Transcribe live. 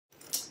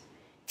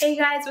Hey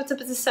guys, what's up?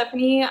 This is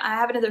Stephanie. I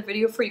have another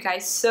video for you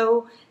guys.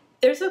 So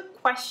there's a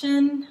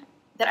question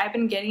that I've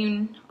been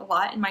getting a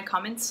lot in my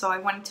comments, so I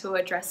wanted to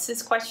address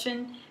this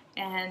question,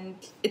 and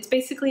it's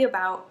basically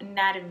about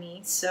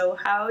anatomy. So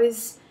how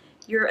is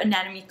your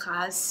anatomy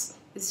class?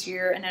 Is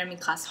your anatomy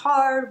class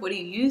hard? What do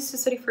you use to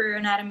study for your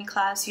anatomy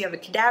class? You have a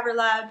cadaver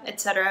lab,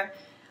 etc.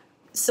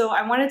 So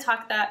I want to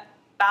talk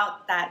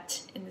about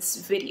that in this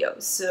video.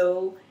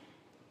 So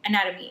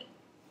anatomy.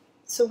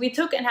 So we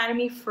took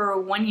anatomy for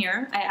 1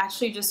 year. I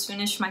actually just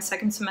finished my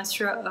second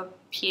semester of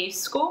PA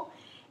school,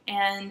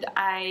 and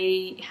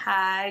I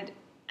had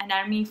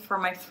anatomy for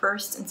my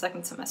first and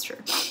second semester.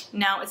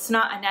 Now it's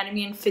not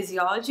anatomy and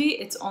physiology,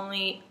 it's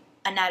only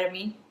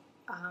anatomy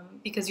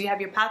because you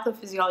have your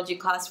pathophysiology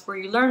class where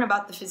you learn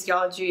about the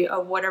physiology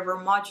of whatever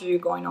module you're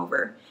going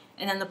over,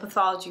 and then the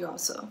pathology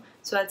also.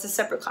 So that's a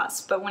separate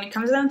class. But when it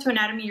comes down to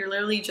anatomy, you're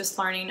literally just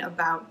learning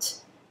about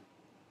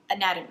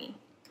anatomy.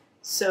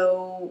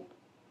 So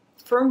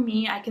for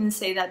me, I can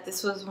say that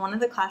this was one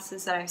of the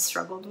classes that I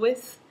struggled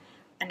with,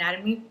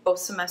 anatomy, both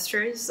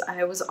semesters.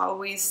 I was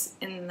always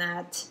in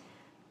that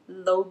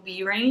low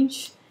B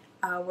range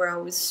where I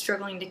was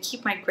struggling to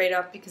keep my grade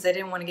up because I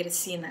didn't want to get a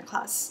C in that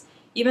class.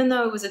 Even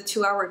though it was a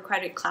 2-hour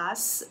credit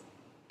class,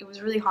 it was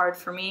really hard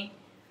for me.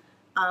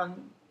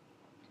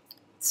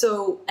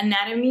 So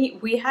anatomy,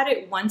 we had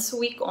it once a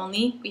week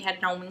only. We had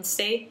it on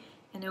Wednesday,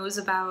 and it was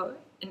about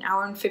an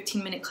hour and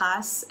 15-minute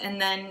class. And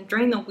then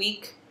during the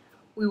week,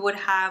 we would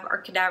have our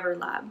cadaver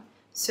lab.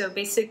 So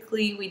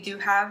basically we do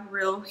have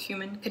real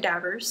human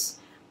cadavers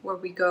where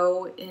we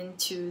go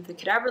into the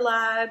cadaver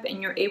lab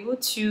and you're able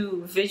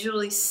to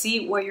visually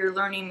see what you're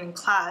learning in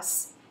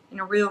class in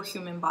a real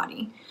human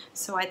body.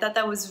 So I thought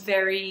that was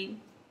very,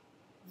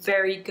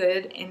 very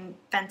good and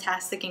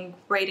fantastic and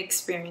great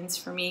experience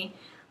for me,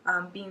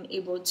 being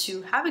able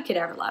to have a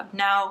cadaver lab.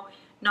 Now,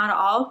 not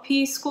all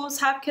PA schools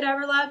have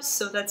cadaver labs,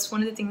 so that's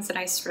one of the things that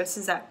I stress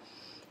is that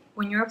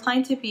when you're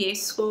applying to PA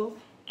school,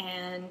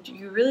 and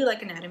you really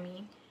like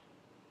anatomy,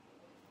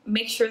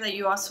 make sure that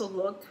you also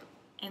look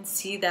and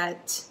see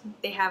that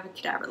they have a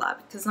cadaver lab,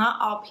 because not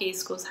all PA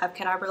schools have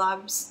cadaver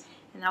labs,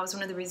 and that was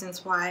one of the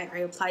reasons why I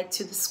applied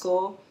to the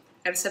school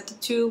I got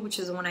accepted to, which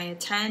is the one I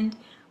attend,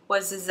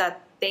 is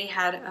that they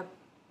had a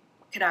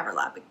cadaver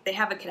lab. They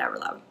have a cadaver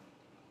lab.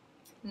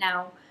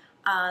 Now,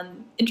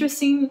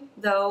 interesting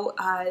though,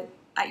 at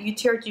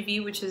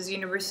UTRGV, which is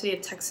University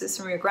of Texas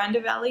in Rio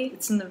Grande Valley,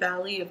 it's in the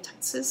Valley of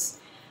Texas,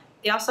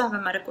 they also have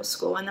a medical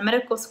school, and the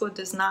medical school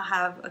does not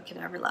have a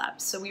cadaver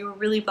lab. So we were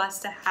really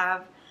blessed to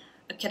have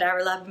a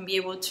cadaver lab and be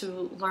able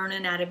to learn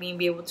anatomy and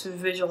be able to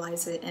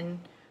visualize it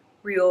in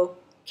real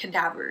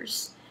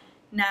cadavers.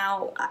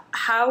 Now,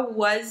 how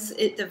was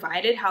it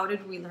divided? How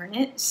did we learn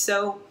it?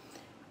 So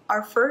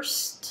our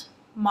first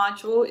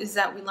module is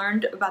that we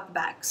learned about the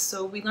back.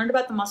 So we learned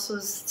about the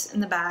muscles in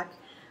the back,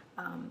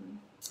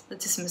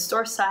 latissimus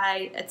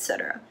dorsi,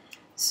 etc.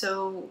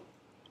 So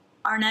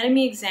our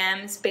anatomy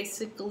exams,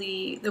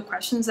 basically the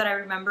questions that I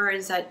remember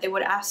is that they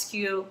would ask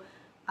you,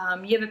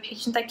 you have a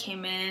patient that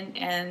came in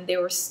and they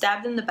were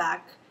stabbed in the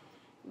back,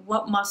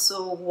 what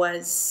muscle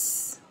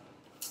was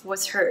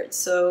hurt?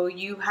 So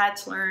you had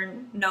to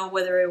know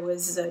whether it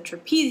was the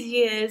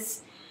trapezius,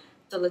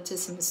 the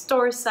latissimus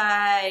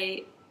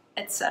dorsi,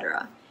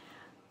 etc.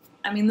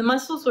 I mean, the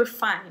muscles were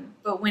fine,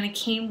 but when it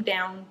came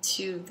down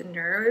to the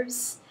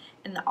nerves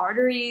and the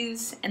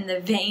arteries and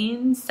the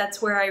veins,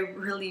 that's where I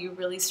really,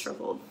 really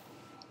struggled,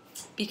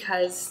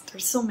 because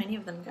there's so many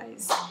of them,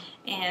 guys.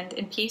 And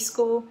in PA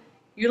school,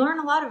 you learn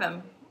a lot of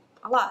them,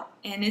 a lot,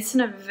 and it's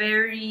in a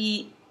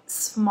very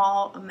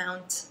small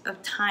amount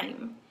of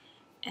time.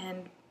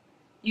 And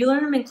you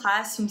learn them in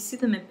class and you see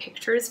them in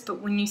pictures, but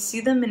when you see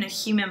them in a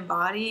human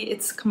body,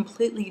 it's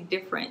completely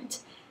different.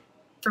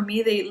 For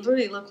me, they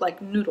literally look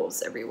like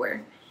noodles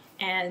everywhere,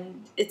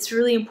 and it's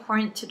really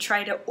important to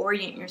try to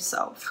orient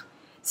yourself.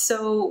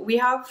 So we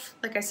have,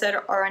 like I said,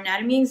 our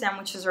anatomy exam,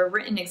 which is our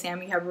written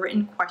exam. You have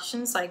written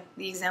questions like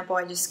the example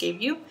I just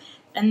gave you.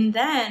 And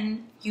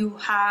then you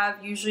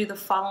have usually the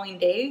following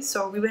day.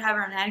 So we would have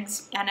our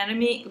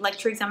anatomy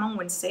lecture exam on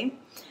Wednesday.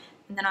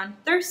 And then on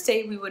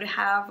Thursday, we would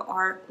have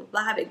our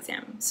lab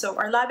exam. So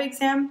our lab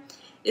exam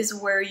is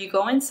where you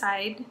go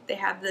inside. They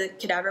have the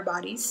cadaver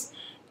bodies,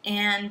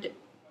 and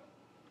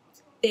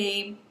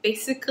they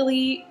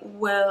basically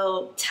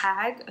will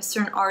tag a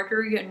certain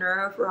artery, a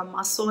nerve, or a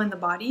muscle in the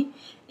body,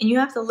 and you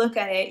have to look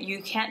at it.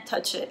 You can't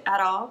touch it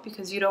at all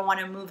because you don't want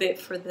to move it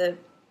for the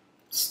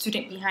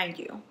student behind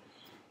you.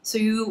 So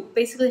you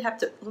basically have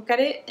to look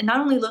at it, and not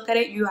only look at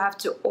it, you have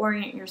to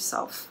orient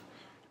yourself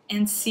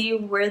and see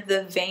where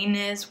the vein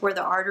is, where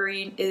the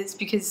artery is,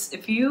 because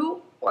if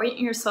you orient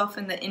yourself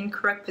in the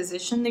incorrect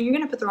position, then you're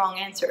going to put the wrong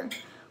answer,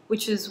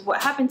 which is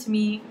what happened to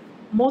me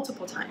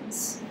multiple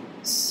times.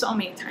 So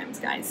many times,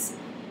 guys.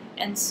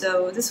 And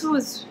so this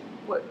was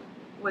what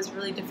was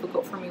really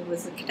difficult for me,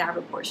 was the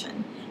cadaver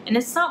portion. And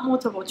it's not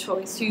multiple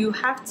choice, so you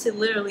have to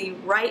literally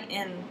write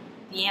in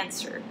the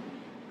answer.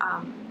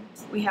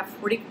 We have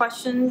 40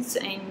 questions,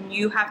 and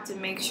you have to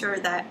make sure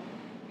that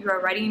you are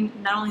writing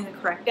not only the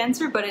correct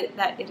answer, but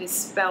that it is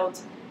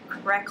spelled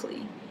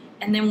correctly.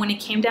 And then when it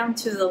came down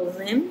to the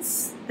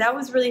limbs, that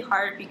was really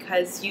hard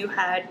because you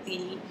had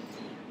the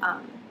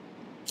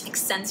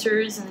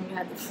extensors and then you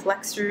had the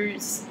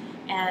flexors.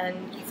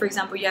 And for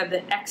example, you have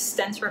the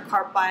extensor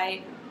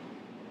carpi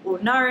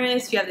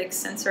ulnaris, you have the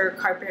extensor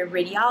carpi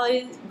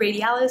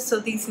radialis. So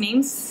these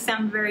names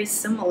sound very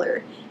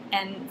similar.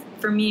 And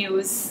for me, it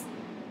was,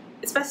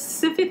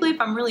 specifically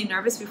if I'm really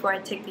nervous before I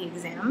take the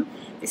exam,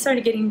 they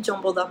started getting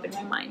jumbled up in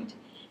my mind.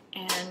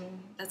 And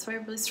that's why I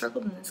really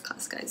struggled in this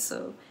class, guys.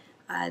 So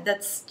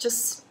that's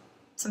just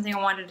something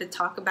I wanted to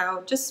talk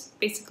about, just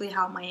basically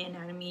how my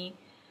anatomy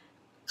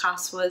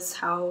class was,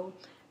 how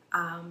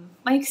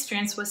my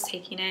experience was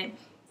taking it.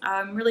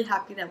 I'm really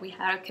happy that we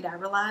had a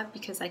cadaver lab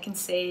because I can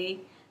say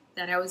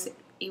that I was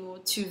able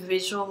to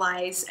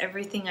visualize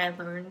everything I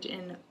learned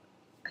in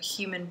a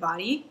human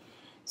body.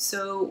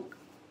 So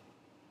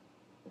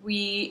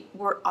we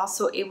were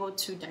also able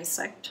to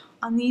dissect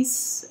on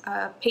these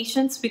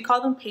patients. We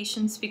call them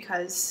patients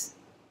because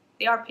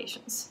they are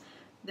patients.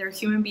 They're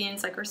human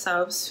beings like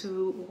ourselves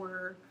who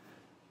were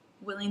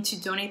willing to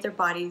donate their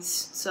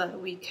bodies so that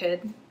we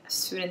could, as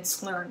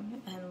students,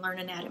 learn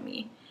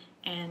anatomy.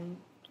 And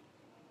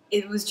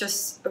it was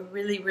just a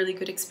really, really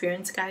good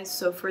experience, guys.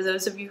 So for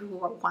those of you who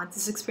want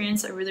this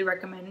experience, I really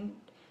recommend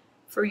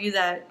for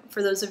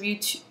those of you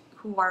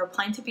who are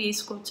applying to BA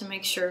school to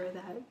make sure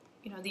that,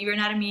 you know, the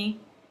anatomy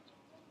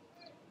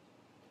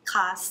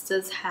class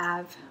does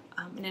have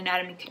an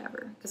anatomy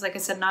cadaver. Because like I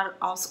said, not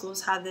all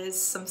schools have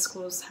this. Some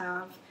schools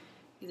have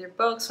either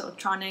books,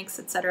 electronics,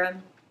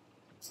 etc.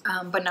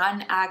 But not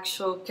an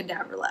actual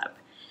cadaver lab.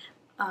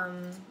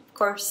 Of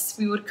course,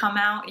 we would come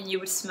out and you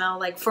would smell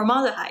like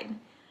formaldehyde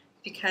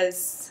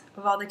because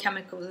of all the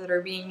chemicals that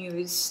are being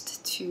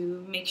used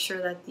to make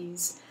sure that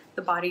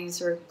the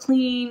bodies are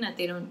clean, that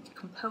they don't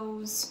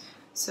decompose.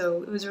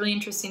 So it was really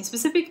interesting,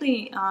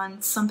 specifically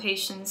on some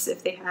patients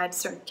if they had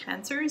certain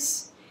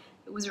cancers.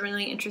 It was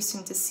really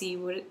interesting to see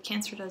what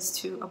cancer does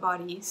to a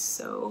body,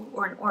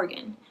 or an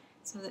organ.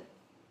 So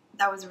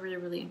that was really,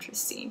 really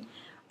interesting.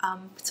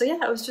 So yeah,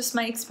 that was just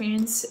my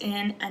experience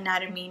in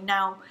anatomy.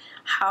 Now,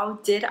 how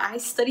did I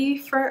study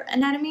for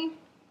anatomy?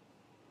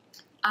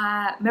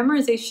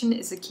 Memorization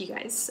is the key,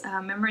 guys.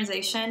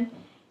 Memorization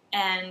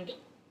and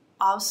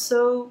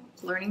also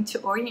learning to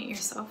orient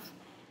yourself.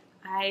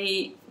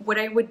 What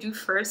I would do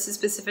first, is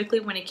specifically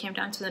when it came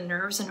down to the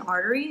nerves and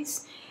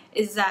arteries,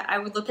 is that I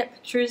would look at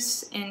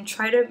pictures and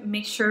try to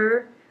make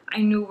sure I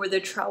knew where the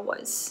trail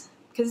was.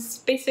 Because it's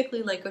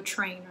basically like a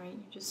train, right?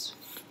 You just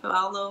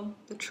follow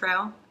the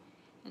trail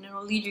and it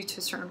will lead you to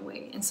a certain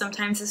way. And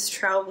sometimes this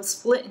trail will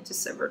split into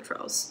several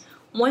trails.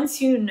 Once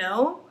you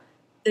know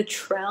the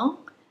trail,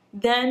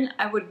 then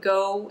I would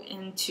go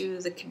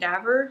into the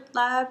cadaver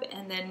lab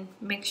and then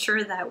make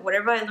sure that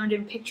whatever I learned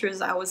in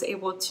pictures, I was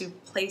able to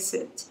place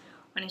it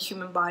on a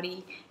human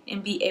body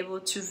and be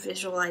able to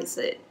visualize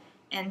it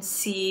and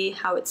see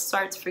how it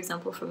starts, for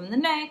example, from the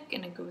neck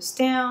and it goes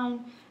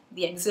down,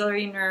 the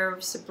axillary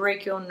nerves, the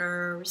brachial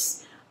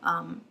nerves,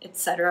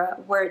 etc.,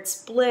 where it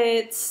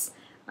splits,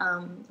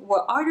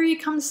 what artery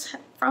comes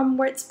from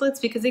where it splits,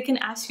 because they can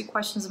ask you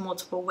questions in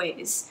multiple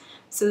ways.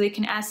 So they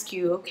can ask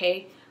you,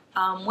 okay,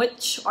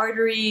 which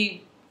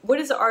artery, what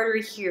is the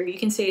artery here? You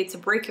can say it's a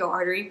brachial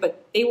artery,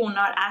 but they will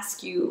not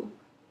ask you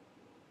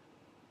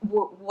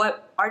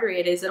what artery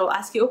it is. It'll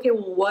ask you, okay,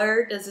 well,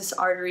 where does this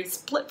artery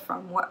split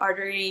from?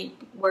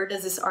 Where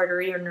does this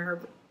artery or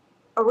nerve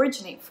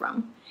originate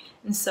from?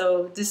 And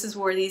so this is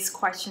where these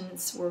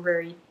questions were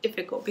very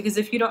difficult, because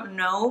if you don't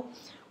know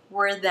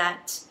where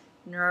that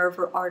nerve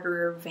or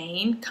artery or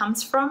vein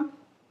comes from,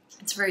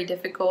 it's very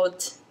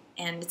difficult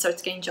and it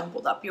starts getting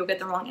jumbled up. You'll get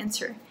the wrong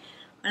answer.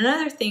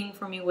 Another thing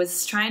for me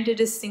was trying to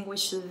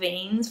distinguish the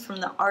veins from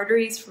the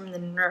arteries from the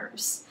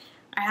nerves.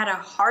 I had a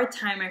hard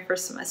time my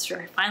first semester.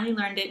 I finally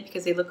learned it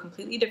because they look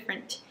completely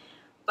different.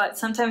 But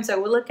sometimes I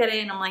would look at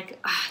it and I'm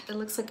like, that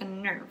looks like a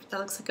nerve, that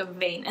looks like a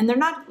vein. And they're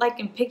not like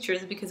in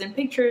pictures, because in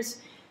pictures,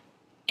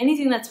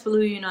 anything that's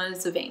blue, you know,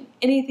 is a vein.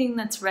 Anything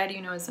that's red,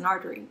 you know, is an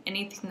artery.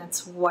 Anything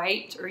that's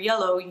white or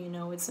yellow, you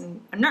know, is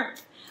a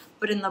nerve.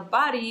 But in the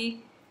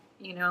body,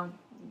 you know,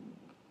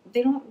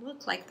 they don't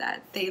look like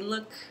that. They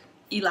look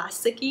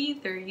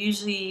elasticy. They're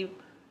usually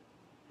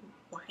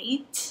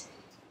white.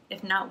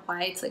 If not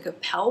white, it's like a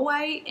pale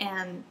white,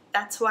 and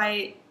that's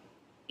why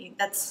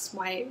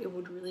it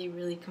would really,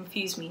 really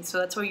confuse me. So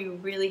that's why you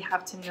really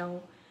have to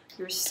know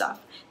your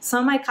stuff. Some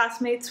of my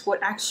classmates would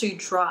actually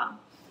draw,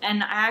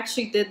 and I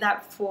actually did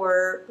that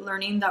for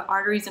learning the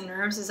arteries and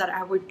nerves, is that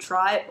I would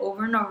draw it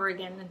over and over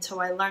again until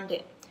I learned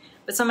it.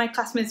 But some of my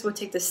classmates would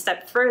take the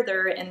step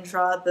further and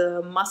draw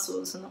the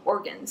muscles and the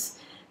organs.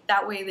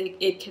 That way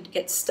it could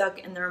get stuck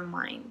in their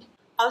mind.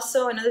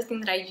 Also, another thing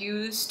that I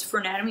used for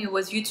anatomy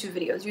was YouTube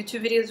videos.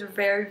 YouTube videos were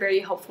very,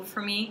 very helpful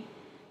for me.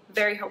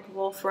 Very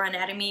helpful for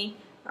anatomy.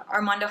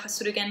 Armando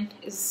Hasurigan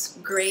is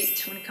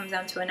great when it comes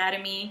down to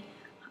anatomy.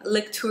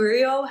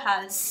 Lecturio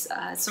has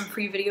some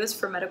free videos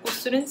for medical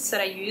students that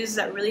I use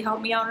that really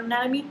help me out in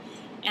anatomy.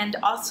 And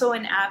also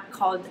an app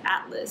called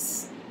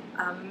Atlas.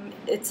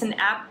 It's an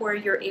app where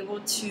you're able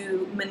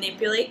to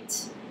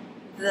manipulate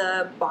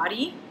the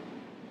body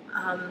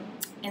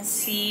and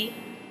see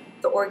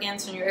the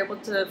organs, and you're able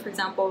to, for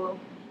example,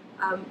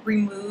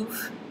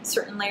 remove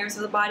certain layers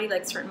of the body,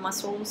 like certain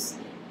muscles,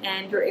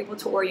 and you're able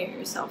to orient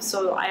yourself.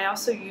 So I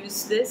also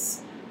use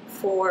this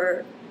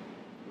for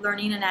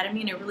learning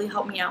anatomy, and it really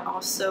helped me out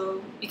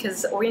also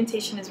because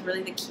orientation is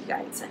really the key,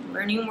 guys, and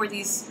learning where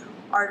these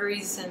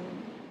arteries and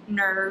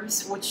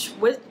nerves, which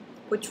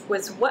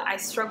was what I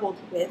struggled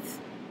with,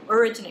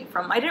 originate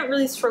from. I didn't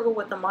really struggle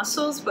with the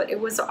muscles, but it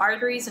was the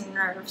arteries and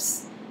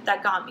nerves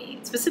that got me.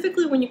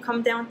 Specifically when you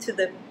come down to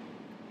the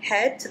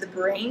head, to the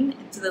brain,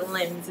 and to the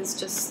limbs,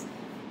 it's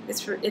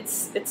out of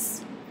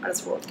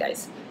this world,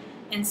 guys.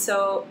 And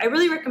so I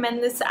really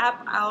recommend this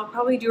app. I'll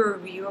probably do a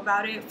review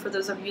about it for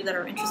those of you that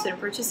are interested in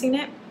purchasing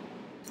it.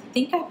 I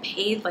think I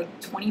paid like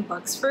 20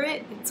 bucks for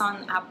it. It's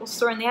on Apple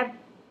Store, and they have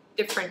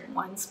different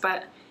ones,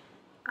 but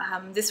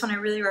this one I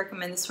really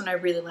recommend. This one I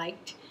really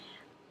liked.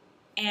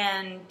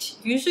 And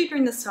usually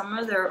during the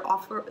summer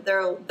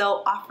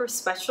they'll offer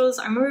specials.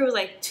 I remember it was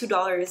like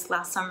 $2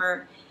 last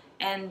summer,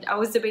 and I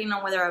was debating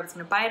on whether I was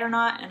going to buy it or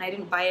not, and I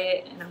didn't buy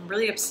it, and I'm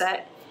really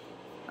upset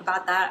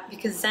about that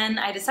because then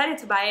I decided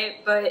to buy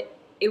it, but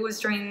it was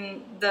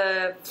during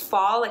the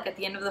fall, like at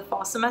the end of the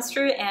fall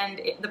semester, and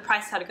the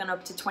price had gone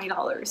up to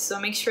 $20. So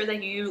make sure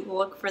that you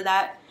look for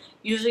that.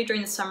 Usually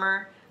during the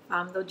summer,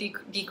 they'll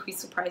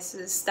decrease the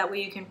prices. That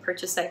way you can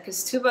purchase that, because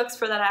 $2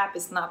 for that app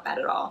is not bad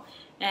at all.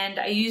 And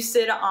I used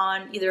it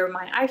on either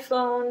my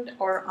iPhone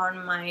or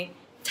on my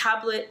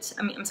tablet.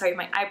 I'm sorry,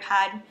 my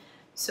iPad.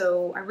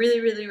 So I really,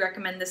 really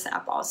recommend this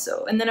app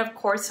also. And then of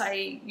course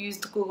I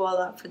used Google a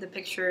lot for the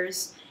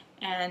pictures,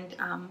 and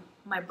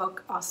my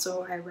book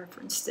also, I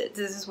referenced it.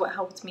 This is what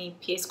helped me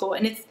PA school,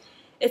 and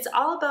it's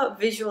all about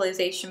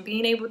visualization,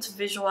 being able to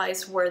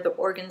visualize where the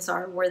organs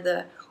are, where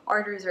the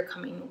arteries are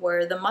coming,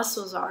 where the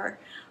muscles are,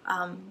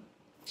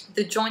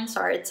 the joints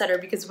are, etc.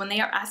 Because when they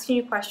are asking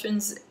you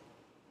questions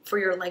for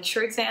your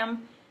lecture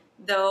exam,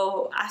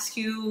 they'll ask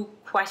you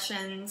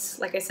questions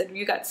like I said.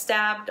 You got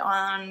stabbed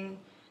on,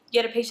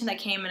 you had a patient that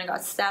came and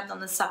got stabbed on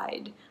the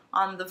side,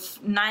 on the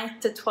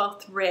 9th to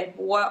 12th rib.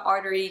 What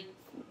artery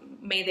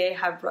may they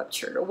have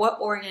ruptured, or what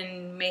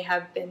organ may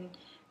have been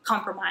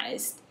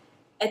compromised,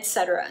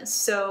 etc.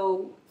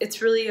 So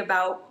it's really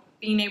about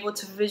being able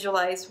to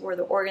visualize where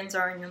the organs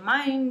are in your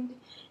mind.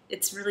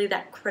 It's really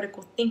that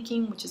critical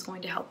thinking, which is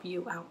going to help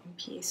you out in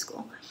PA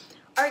school.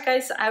 Alright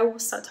guys, I will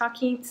stop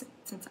talking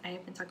since I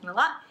have been talking a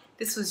lot.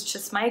 This was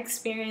just my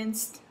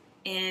experience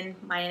in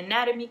my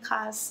anatomy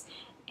class,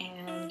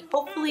 and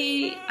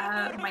hopefully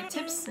my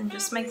tips and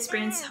just my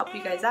experience help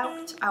you guys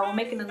out. I will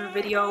make another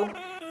video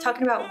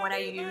talking about what I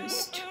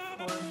used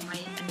for my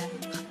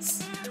anatomy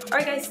class.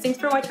 Alright guys, thanks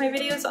for watching my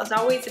videos. As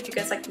always, if you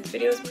guys like these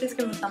videos, please give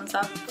them a thumbs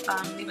up,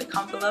 leave a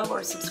comment below,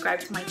 or subscribe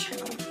to my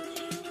channel.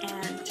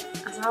 And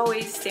as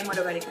always, stay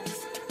motivated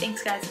guys.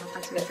 Thanks guys, and I'll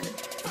talk to you guys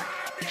later.